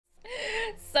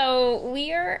So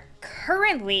we are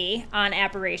currently on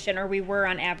Aberration, or we were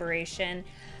on Aberration.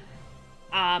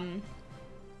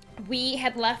 We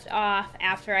had left off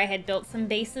after I had built some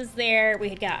bases there. We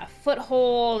had got a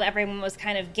foothold. Everyone was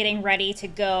kind of getting ready to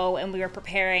go, and we were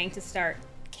preparing to start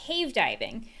cave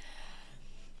diving.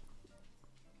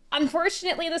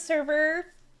 Unfortunately, the server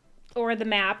or the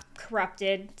map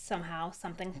corrupted somehow,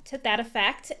 something to that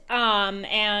effect.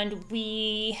 And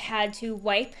we had to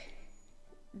wipe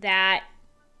that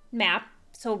map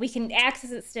so we can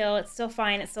access it still. It's still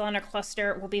fine. It's still on our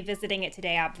cluster. We'll be visiting it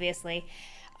today, obviously.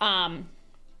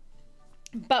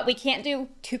 But we can't do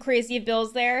too crazy of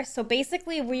builds there. So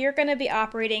basically, we are going to be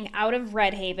operating out of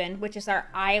Red Haven, which is our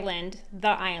island, the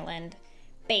island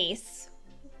base.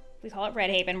 We call it Red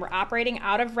Haven. We're operating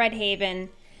out of Red Haven,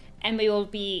 and we will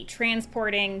be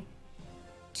transporting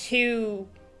to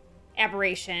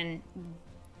Aberration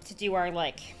to do our,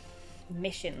 like,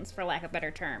 missions, for lack of a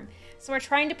better term. So we're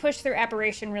trying to push through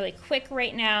Aberration really quick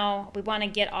right now. We want to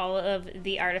get all of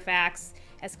the artifacts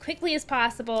as quickly as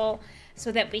possible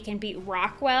so that we can beat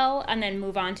Rockwell and then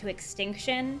move on to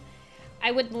Extinction.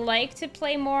 I would like to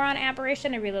play more on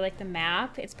Aberration. I really like the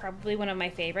map. It's probably one of my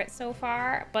favorites so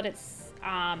far, but it's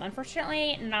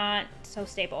unfortunately not so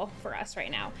stable for us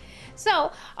right now.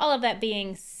 So all of that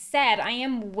being said, I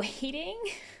am waiting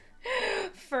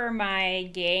for my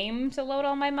game to load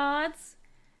all my mods.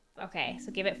 Okay,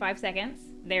 so give it 5 seconds.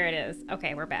 There it is.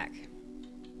 Okay, we're back.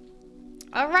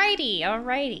 Alrighty,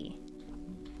 alrighty.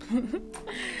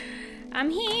 I'm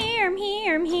here, I'm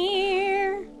here, I'm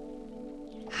here.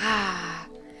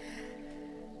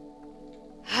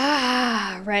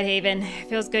 Red Haven.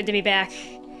 Feels good to be back.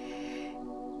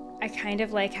 I kind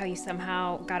of like how you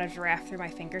somehow got a giraffe through my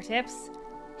fingertips.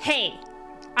 Hey,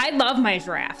 I love my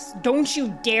giraffes. Don't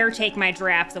you dare take my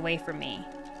giraffes away from me.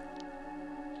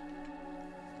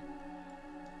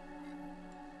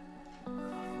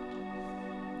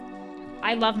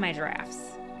 I love my giraffes.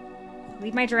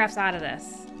 Leave my giraffes out of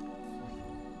this.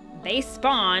 They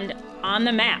spawned on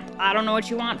the map. I don't know what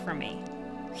you want from me.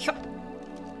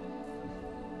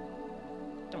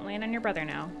 Don't land on your brother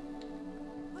now.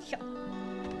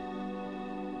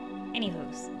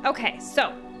 Anywho's. Okay,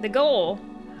 so the goal.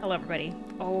 Hello, everybody.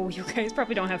 Oh, you guys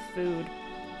probably don't have food.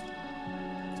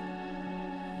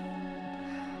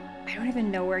 I don't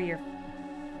even know where your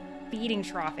feeding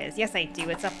trough is. Yes, I do.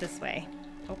 It's up this way.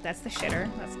 Oh, that's the shitter.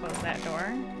 Let's close that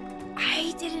door.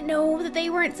 I didn't know that they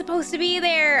weren't supposed to be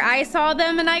there. I saw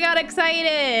them and I got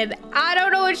excited. I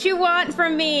don't know what you want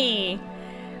from me.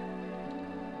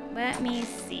 Let me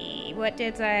see.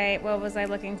 What was I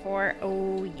looking for?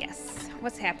 Oh, yes.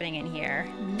 What's happening in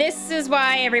here? This is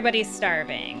why everybody's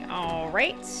starving. All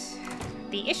right.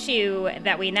 The issue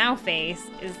that we now face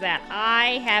is that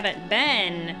I haven't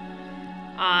been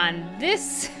on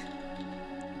this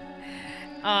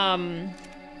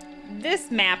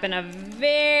this map in a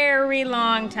very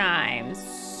long time.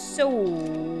 So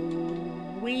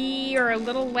we are a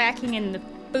little lacking in the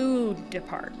food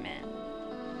department.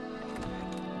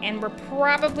 And we're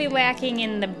probably lacking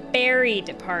in the berry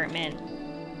department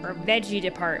or veggie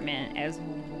department as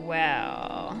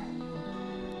well.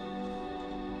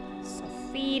 So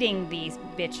feeding these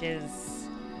bitches.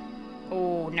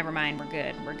 Oh, never mind. We're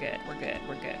good. We're good. We're good.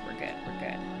 We're good. We're good. We're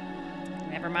good.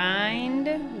 Never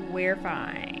mind. We're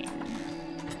fine.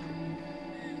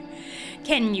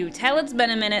 Can you tell it's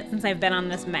been a minute since I've been on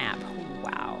this map?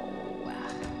 Wow.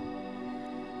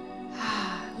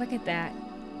 Look at that.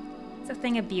 It's a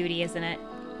thing of beauty, isn't it?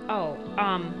 Oh,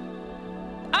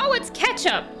 oh, it's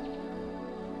ketchup!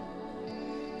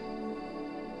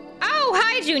 Oh,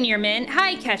 hi, Junior Mint.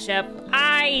 Hi, Ketchup.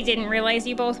 I didn't realize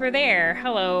you both were there.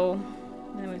 Hello.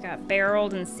 And then we've got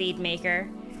Barreled and Seed Maker.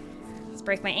 Let's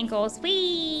break my ankles.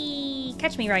 Whee!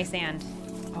 Catch me, rice sand.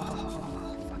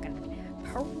 Oh, fucking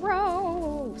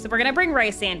pro. So we're gonna bring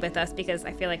rice sand with us because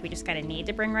I feel like we just kind of need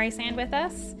to bring rice sand with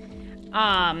us.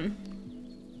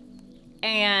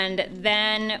 And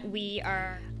then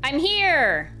I'm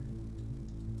here!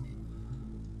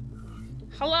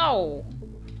 Hello.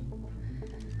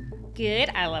 Good,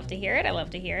 I love to hear it, I love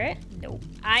to hear it. Nope.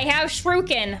 I have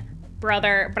Shuriken,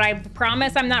 brother, but I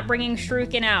promise I'm not bringing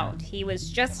Shuriken out. He was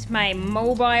just my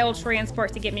mobile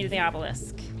transport to get me to the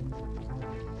obelisk.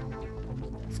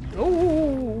 Let's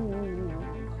go.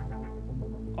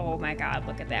 Oh my god,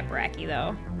 look at that Bracky,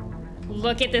 though.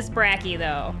 Look at this Bracky,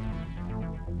 though.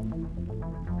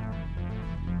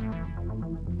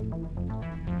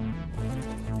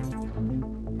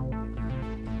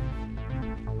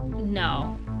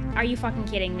 No. Are you fucking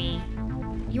kidding me?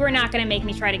 You are not gonna make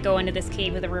me try to go into this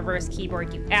cave with a reverse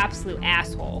keyboard, you absolute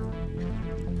asshole.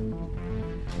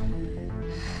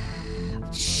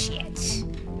 Shit.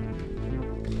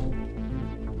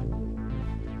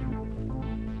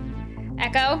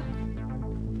 Echo,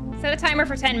 set a timer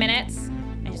for 10 minutes.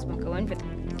 I just won't go in for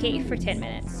the cave for 10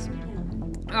 minutes.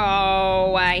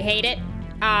 Oh, I hate it.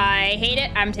 I hate it.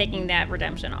 I'm taking that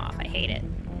redemption off. I hate it.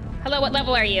 Hello, what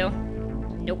level are you?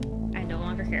 Nope, I no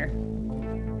longer care.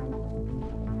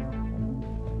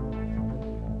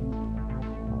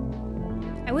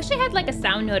 I wish I had like a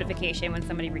sound notification when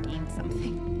somebody redeemed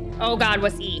something. Oh God,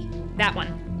 what's E? That one.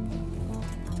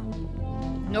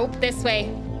 Nope, this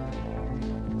way.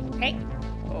 Okay.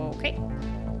 Okay.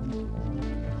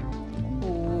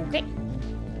 Okay.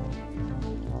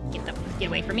 Get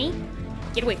away from me.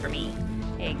 Get away from me.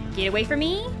 Hey, get away from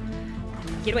me.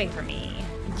 Get away from me.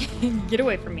 Get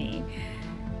away from me.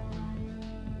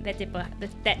 That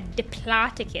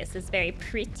Diplodocus is very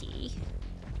pretty.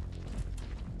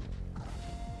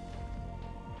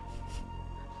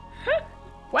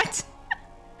 What?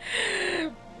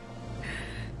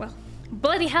 Well,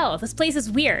 bloody hell, this place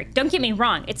is weird. Don't get me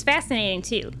wrong, it's fascinating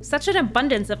too. Such an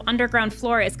abundance of underground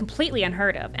flora is completely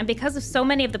unheard of, and because of so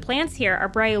many of the plants here are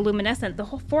bioluminescent, the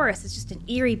whole forest is just an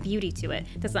eerie beauty to it.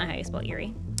 That's not how you spell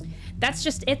eerie. That's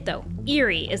just it though.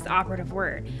 Eerie is the operative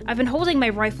word. I've been holding my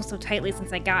rifle so tightly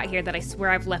since I got here that I swear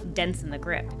I've left dents in the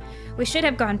grip. We should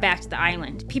have gone back to the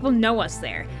island. People know us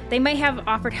there. They may have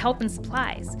offered help and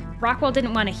supplies. Rockwell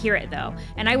didn't want to hear it though,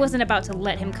 and I wasn't about to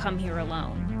let him come here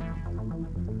alone.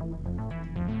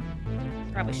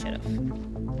 Probably should have.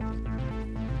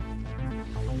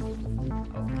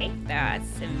 Okay,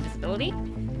 that's invisibility.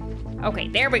 Okay,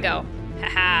 there we go.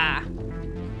 Haha.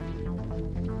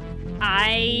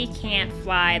 I can't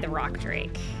fly the rock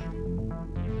drake.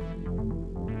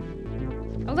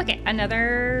 Oh, look at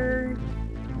another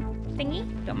thingy.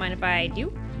 Don't mind if I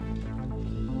do.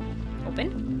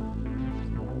 Open.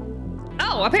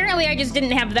 Oh, apparently I just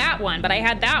didn't have that one, but I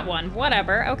had that one.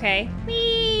 Whatever, okay.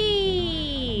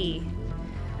 Whee!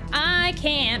 I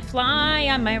can't fly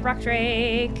on my rock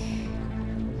drake.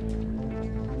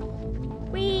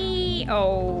 Whee!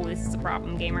 Oh, this is a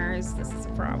problem, gamers. This is a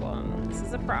problem. This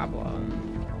is a problem.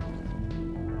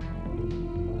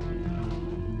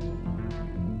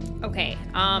 Okay,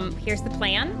 here's the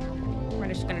plan. We're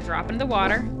just gonna drop into the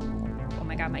water. Oh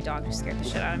my God, my dog just scared the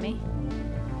shit out of me.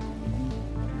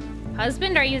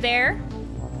 Husband, are you there?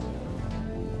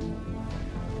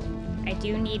 I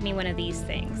do need me one of these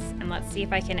things. And let's see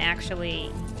if I can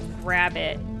actually grab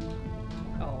it.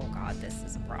 Oh God, this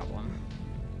is a problem.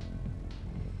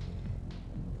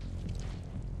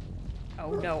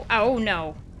 Oh no, oh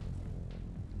no.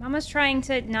 Mama's trying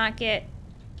to not get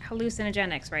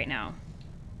hallucinogenics right now.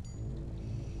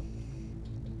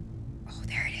 Oh,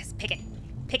 there it is, pick it,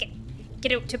 pick it.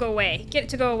 Get it to go away, get it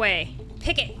to go away.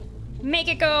 Pick it, make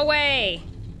it go away.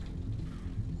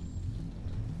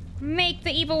 Make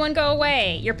the evil one go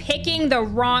away. You're picking the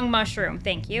wrong mushroom,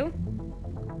 thank you.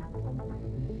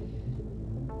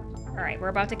 All right, we're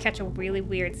about to catch a really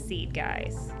weird seed,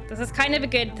 guys. This is kind of a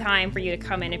good time for you to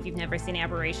come in if you've never seen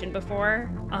Aberration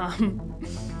before.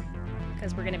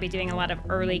 Because we're gonna be doing a lot of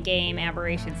early game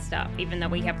Aberration stuff, even though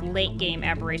we have late game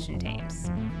Aberration tames.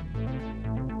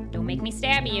 Don't make me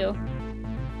stab you.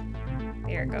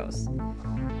 There it goes.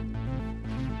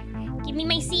 Give me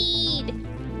my seed.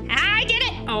 I did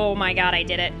it! Oh my God, I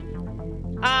did it.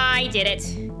 I did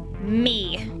it.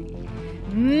 Me.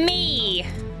 Me.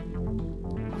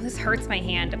 This hurts my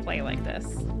hand to play like this.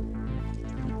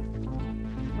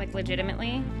 Like,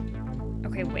 legitimately?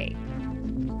 Okay, wait.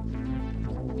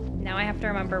 Now I have to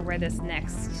remember where this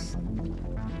next...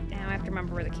 Now I have to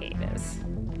remember where the cave is.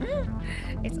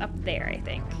 It's up there, I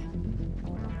think.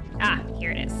 Ah,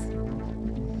 here it is.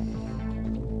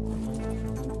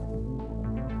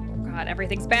 Oh God,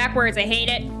 everything's backwards. I hate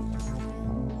it.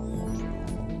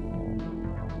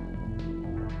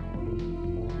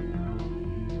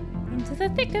 Into the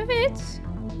thick of it.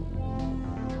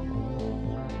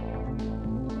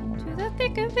 To the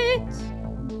thick of it.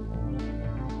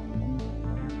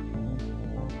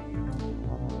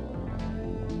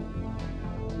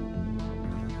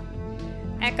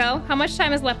 Echo, how much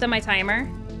time is left on my timer?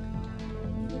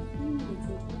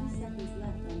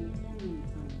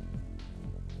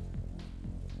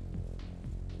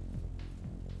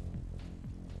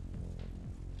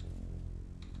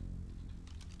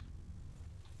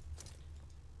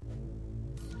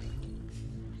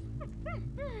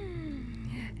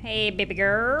 Hey, baby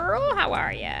girl, how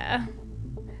are ya?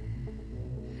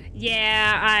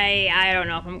 Yeah, I don't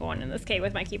know if I'm going in this cave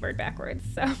with my keyboard backwards,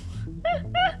 so.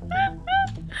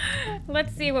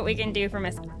 Let's see what we can do for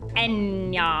Miss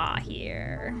Enya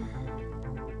here.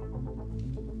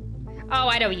 Oh,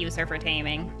 I don't use her for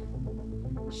taming.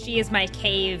 She's my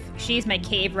cave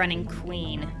running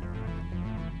queen.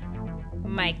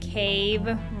 My cave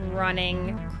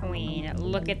running queen.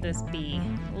 Look at this bee.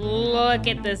 Look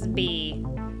at this bee.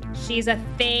 She's a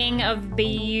thing of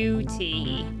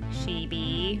beauty. She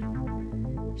bee.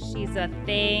 She's a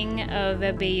thing of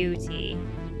a beauty.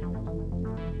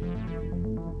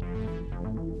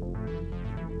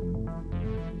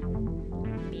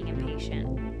 Being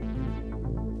impatient.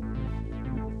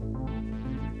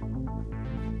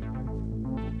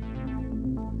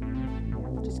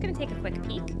 Just gonna take a quick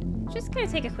peek. Just gonna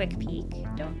take a quick peek.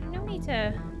 No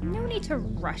need to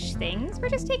rush things. We're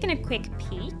just taking a quick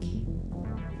peek.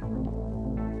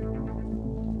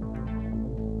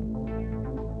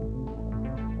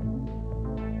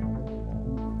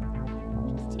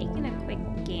 Just taking a quick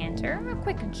gander, a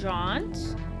quick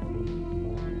jaunt.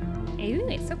 Ooh,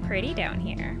 it's so pretty down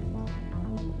here.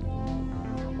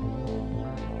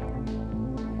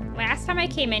 Last time I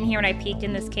came in here and I peeked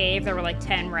in this cave, there were like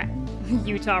 10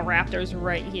 Utah raptors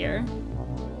right here.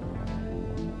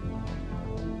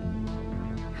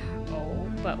 Oh,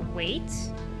 but wait.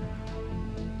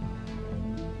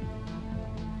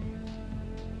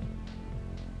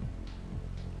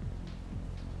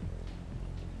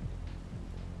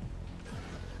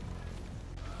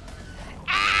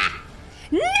 Ah!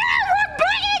 No, we're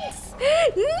buttons!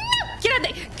 No! Get on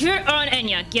there! Get on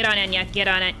Enya! Get on Enya! Get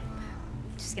on it!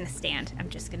 I'm just gonna stand. I'm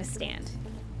just gonna stand.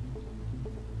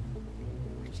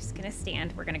 Gonna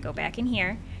stand. We're gonna go back in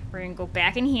here. We're gonna go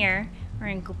back in here. We're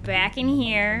gonna go back in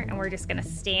here, and we're just gonna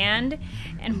stand,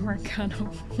 and we're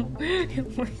gonna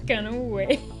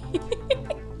wait.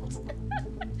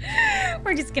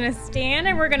 We're just gonna stand,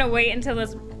 and we're gonna wait until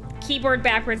this keyboard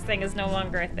backwards thing is no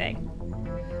longer a thing.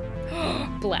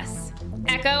 Bless.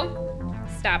 Echo,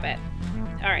 stop it.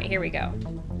 All right, here we go.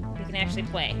 We can actually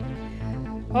play.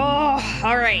 Oh,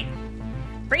 all right.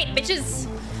 Bring it, bitches.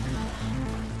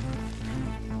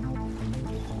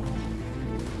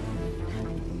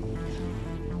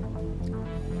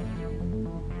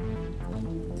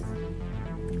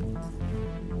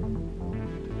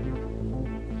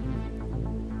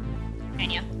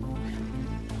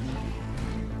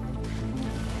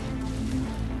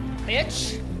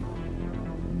 Bitch.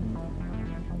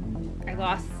 I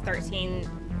lost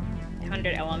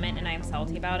 1,300 element and I am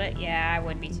salty about it. Yeah, I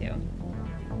would be too.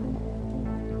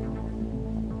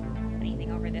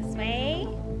 Anything over this way?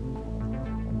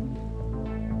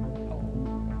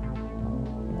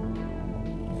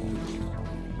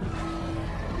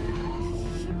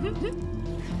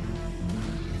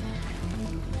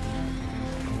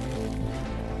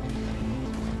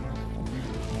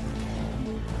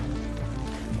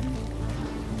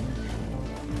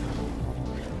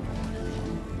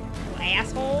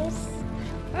 Assholes.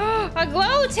 A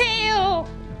Glowtail!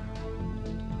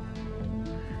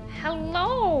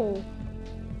 Hello.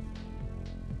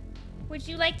 Would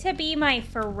you like to be my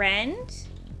friend?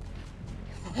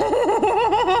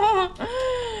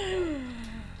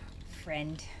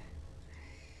 Friend.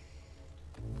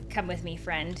 Come with me,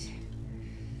 friend.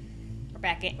 We're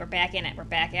back in it. We're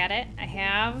back at it. I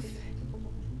have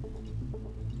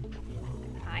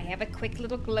a quick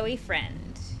little glowy friend.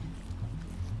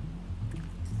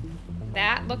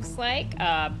 That looks like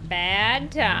a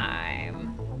bad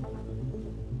time.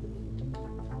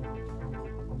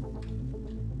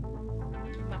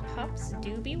 My pups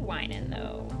do be whining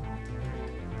though.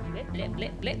 Blip, blip,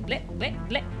 blip, blip, blip, blip,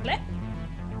 blip, blip.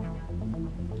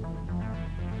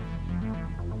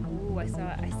 Ooh, I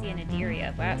see an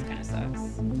Adiria. That kind of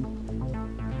sucks.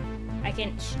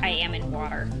 I am in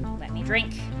water. Let me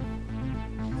drink.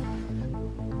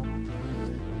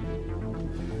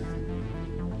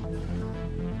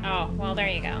 Oh, well, there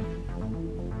you go.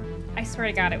 I swear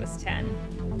to God it was 10.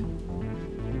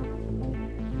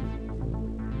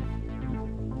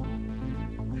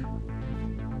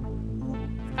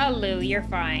 Oh, Lou, you're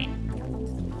fine.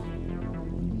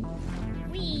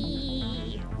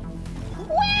 Whee!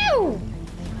 Woo!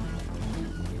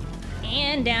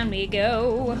 And down we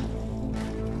go.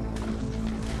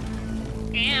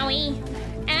 Owie!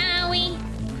 Owie!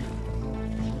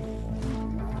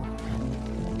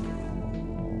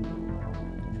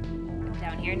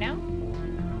 Here now,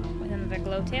 with another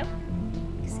Glowtail.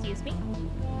 Excuse me.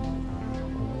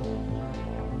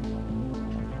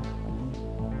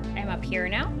 I'm up here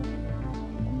now.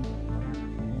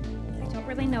 I don't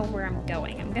really know where I'm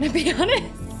going, I'm gonna be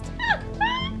honest.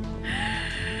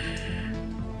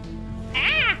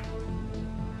 Ah!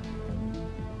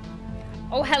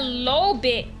 Oh, hello,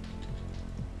 bit.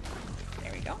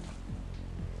 There we go.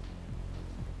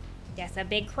 That's a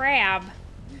big crab.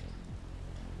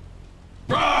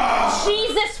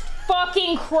 Jesus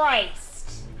fucking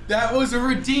Christ! That was a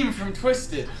redeem from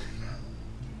Twisted.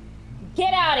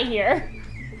 Get out of here.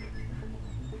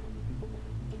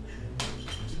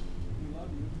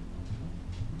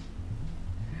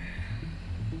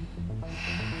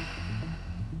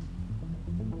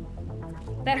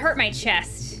 That hurt my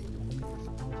chest.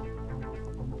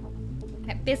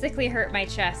 That physically hurt my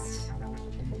chest.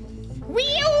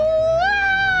 Whee!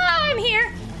 I'm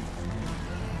here.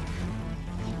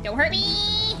 Don't hurt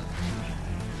me.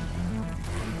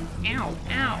 Ow,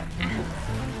 ow, ow.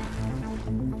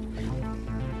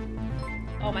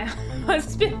 Oh, my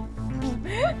husband.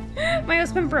 My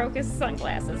husband broke his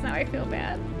sunglasses. Now I feel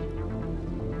bad.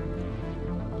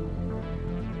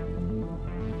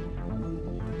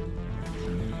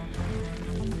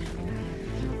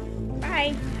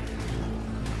 Bye.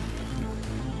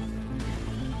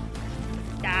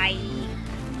 Die.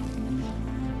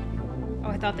 Oh,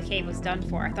 I thought the cave was done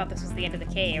for. I thought this was the end of the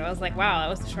cave. I was like, wow, that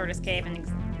was the shortest cave in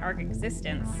our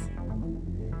existence.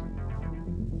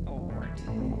 Oh,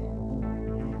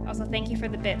 Lord. Also, thank you for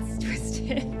the bits,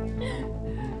 Twisted.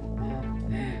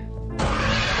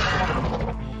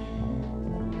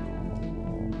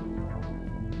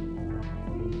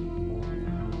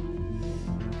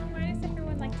 Why does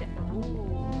everyone like to...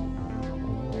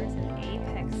 Ooh. There's an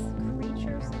apex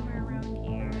creature somewhere around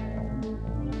here.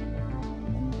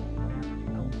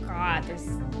 Oh, God. There's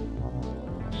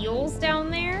eels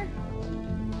down there?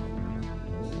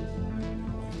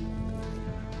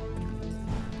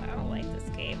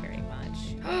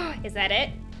 Is that it?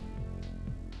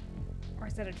 Or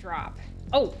is that a drop?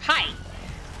 Oh, hi!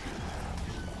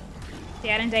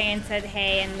 Dad and Diane said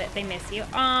hey and that they miss you.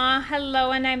 Aw,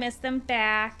 hello, and I miss them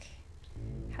back.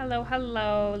 Hello,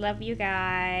 hello. Love you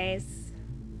guys.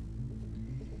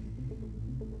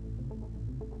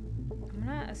 I'm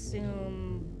gonna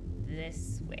assume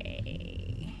this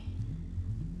way.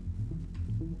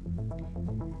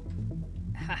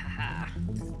 Ha ha ha.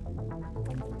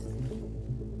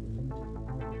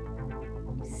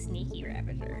 Sneaky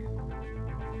Ravager.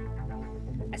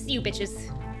 I see you,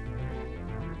 bitches.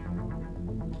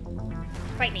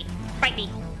 Fight me. Fight me.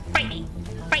 Fight me.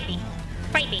 Fight me.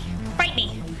 Fight me. Fight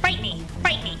me. Fight me.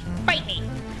 Fight me. Fight me.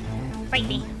 Fight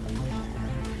me.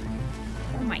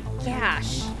 Oh my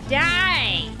gosh.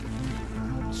 Die!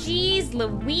 Jeez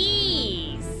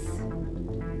Louise!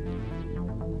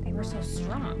 They were so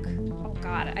strong. Oh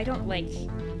god, I don't like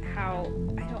how...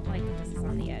 I don't like that this is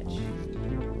on the edge.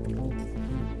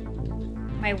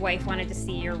 My wife wanted to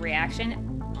see your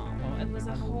reaction. Oh, well, it was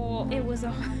a whole... It was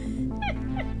a...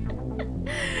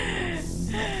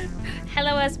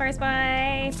 Hello, as far as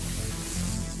bye.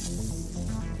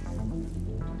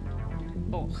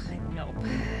 Oh, nope.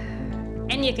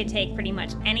 And you could take pretty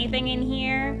much anything in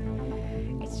here.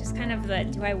 It's just kind of the,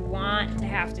 do I want to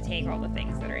have to take all the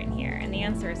things that are in here? And the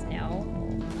answer is no.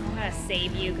 I'm gonna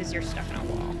save you because you're stuck in a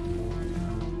wall.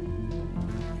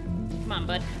 Come on,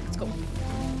 bud. Let's go.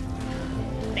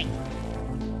 Thanks.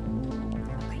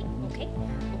 Okay, okay,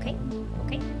 okay,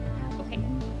 okay, okay.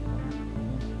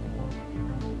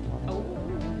 Oh.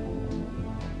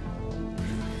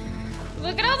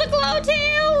 Look at all the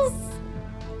Glowtails!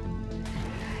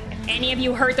 If any of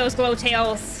you hurt those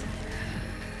Glowtails,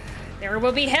 there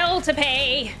will be hell to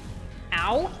pay.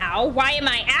 Ow, ow, why am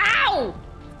I, ow!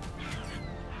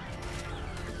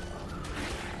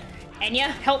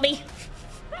 Enya, help me.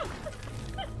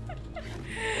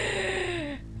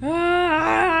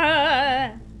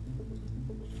 Ah.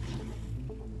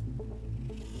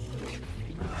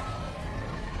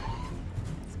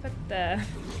 Let's put the...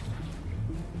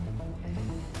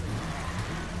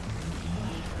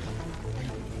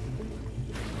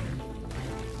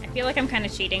 I feel like I'm kind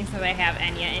of cheating since I have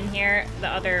Enya in here. The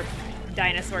other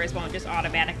dinosaurs won't just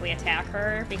automatically attack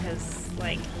her because,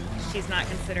 like, she's not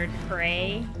considered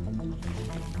prey.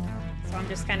 So I'm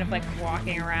just kind of like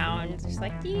walking around, just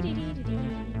like dee dee dee dee dee.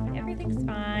 Everything's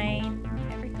fine.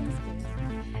 Everything's good.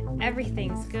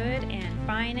 Everything's good and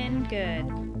fine and good.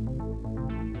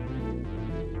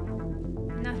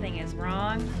 Nothing is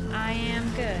wrong. I am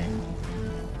good.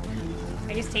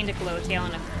 I just tamed a Glowtail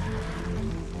and a...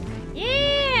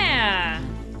 Yeah!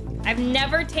 I've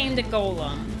never tamed a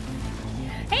golem.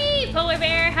 Hey, Polar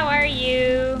Bear, how are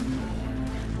you?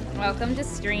 Welcome to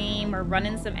stream. We're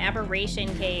running some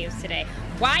Aberration caves today.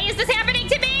 Why is this happening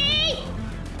to me?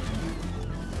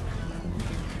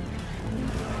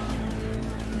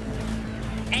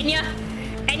 Enya!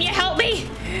 Enya, help me!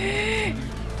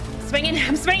 Swinging,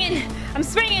 I'm swinging! I'm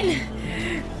swinging!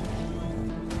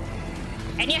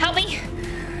 Enya, help me!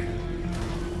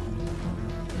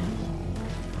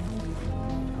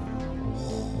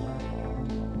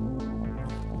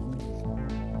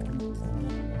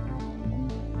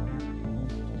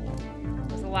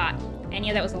 There's a lot. And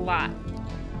yeah, that was a lot.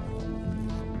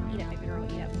 Eat up, baby girl,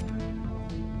 eat up.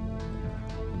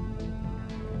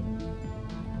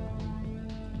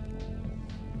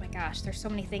 Oh my gosh, there's so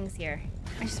many things here.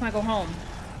 I just want to go home.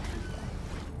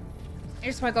 I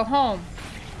just want to go home.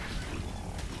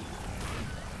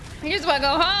 I just want to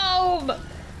go home!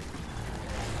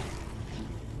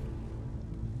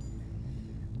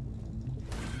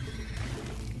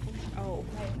 Oh,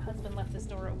 my husband left this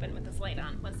door open with this light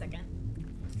on. 1 second.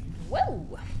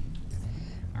 Whoa!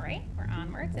 Alright, we're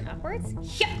onwards and upwards.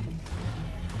 Yeah!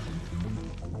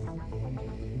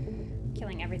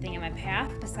 Killing everything in my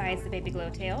path besides the baby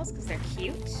glowtails because they're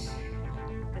cute.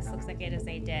 This looks like it is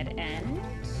a dead end.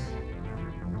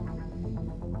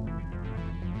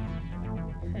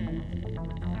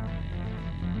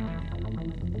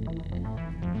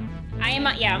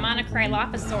 I'm on a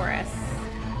Cryloposaurus.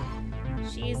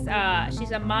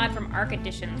 She's a mod from Arc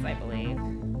Editions, I believe.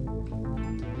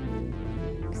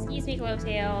 Excuse me,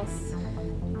 Glowtails.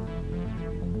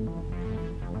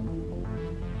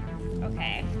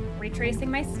 Okay,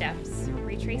 retracing my steps.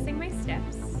 Retracing my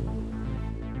steps.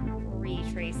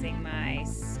 Retracing my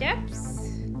steps.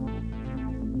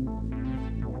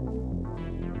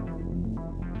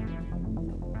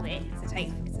 Wait, it's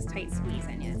a tight squeeze,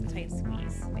 Anya. It's a tight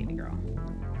squeeze, baby girl.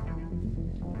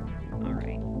 All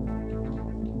right.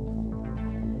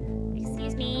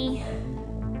 Excuse me.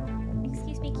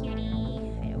 Excuse me,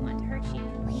 cutie. I don't want to hurt you.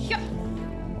 Yup.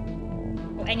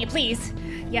 Oh, Anya, please.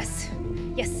 Yes.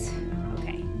 Yes.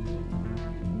 Okay.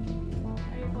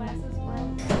 Are your glasses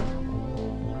broken?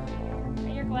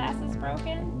 Are your glasses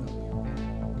broken?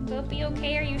 Will it be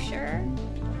okay? Are you sure?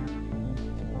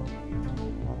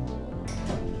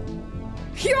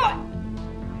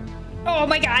 Oh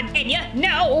my god, Enya,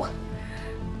 no!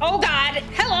 Oh god,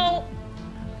 hello!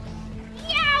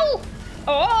 Yow!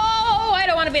 Oh, I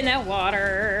don't want to be in that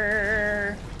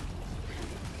water.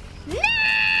 No!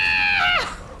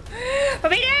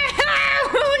 Put me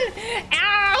down!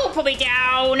 Ow! Put me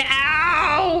down!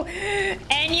 Ow!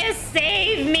 Enya,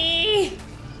 save me!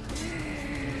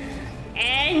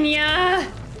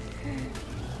 Enya!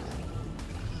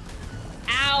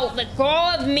 Ow! Let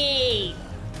go of me!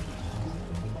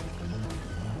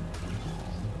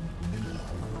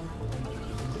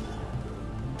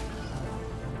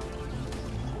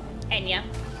 Enya.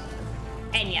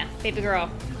 Enya, baby girl.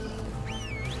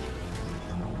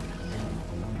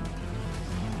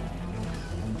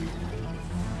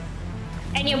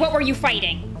 Enya, what were you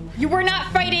fighting? You were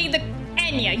not fighting the...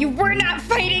 Enya, you were not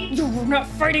fighting... You were not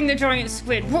fighting the giant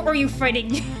squid. What were you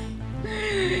fighting?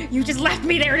 You just left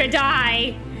me there to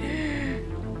die.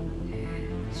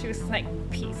 She was like,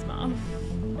 peace, Mom.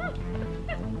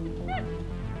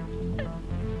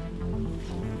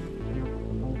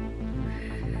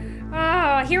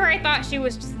 Oh, here I thought she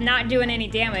was just not doing any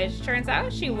damage. Turns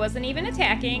out she wasn't even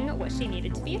attacking what she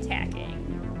needed to be attacking.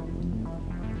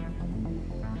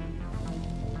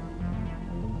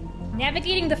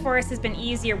 Navigating the forest has been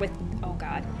easier with... Oh,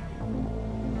 God.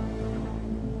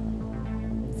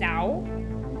 Zao.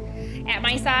 At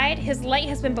my side, his light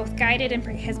has been both guided and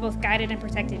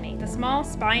protected me. The small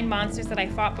spine monsters that I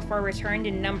fought before returned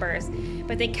in numbers,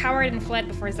 but they cowered and fled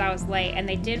before Zao's light, and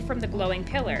they did from the glowing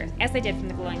pillars, as they did from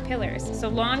the glowing pillars. So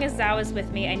long as Zao is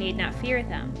with me, I need not fear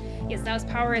them. Yet Zao's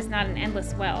power is not an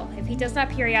endless well. If he does not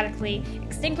periodically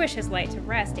extinguish his light to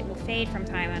rest, it will fade from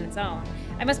time on its own.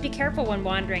 I must be careful when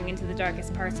wandering into the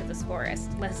darkest parts of this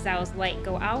forest, lest Zao's light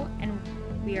go out and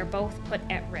we are both put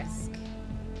at risk.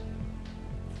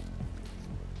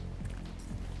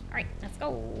 Alright, let's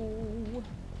go.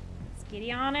 Let's giddy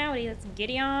on outie. Let's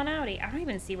giddy on outie. I don't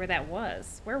even see where that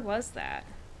was. Where was that?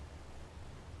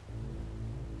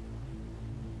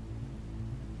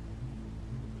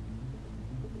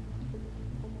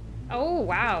 Oh,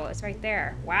 wow. It's right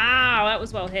there. Wow, that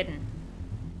was well hidden.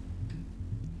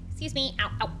 Excuse me.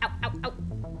 Ow, ow, ow, ow, ow.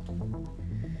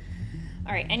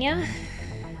 Alright, Enya.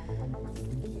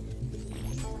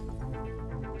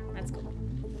 Let's go.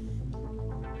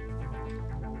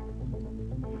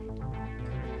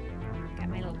 Got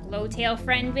my little Glowtail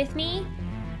friend with me.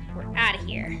 We're out of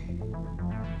here.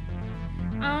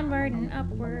 Onward and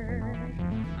upward.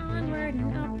 Onward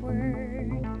and upward.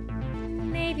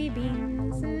 Navy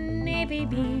beans, navy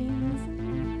beans,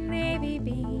 navy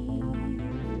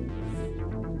beans.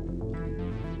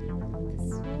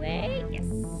 This way, yes.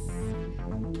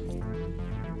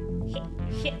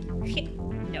 Hit,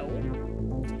 no.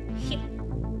 Hit.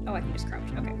 Oh, I can just crouch.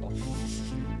 Okay, cool.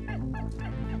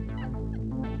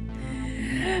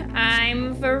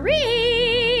 I'm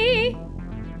free!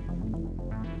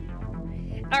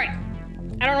 Alright.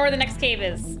 I don't know where the next cave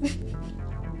is.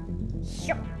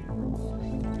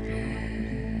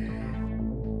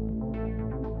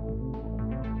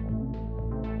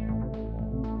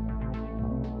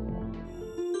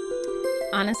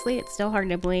 Honestly, it's still hard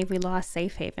to believe we lost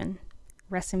Safe Haven.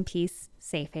 Rest in peace,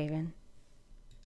 Safe Haven.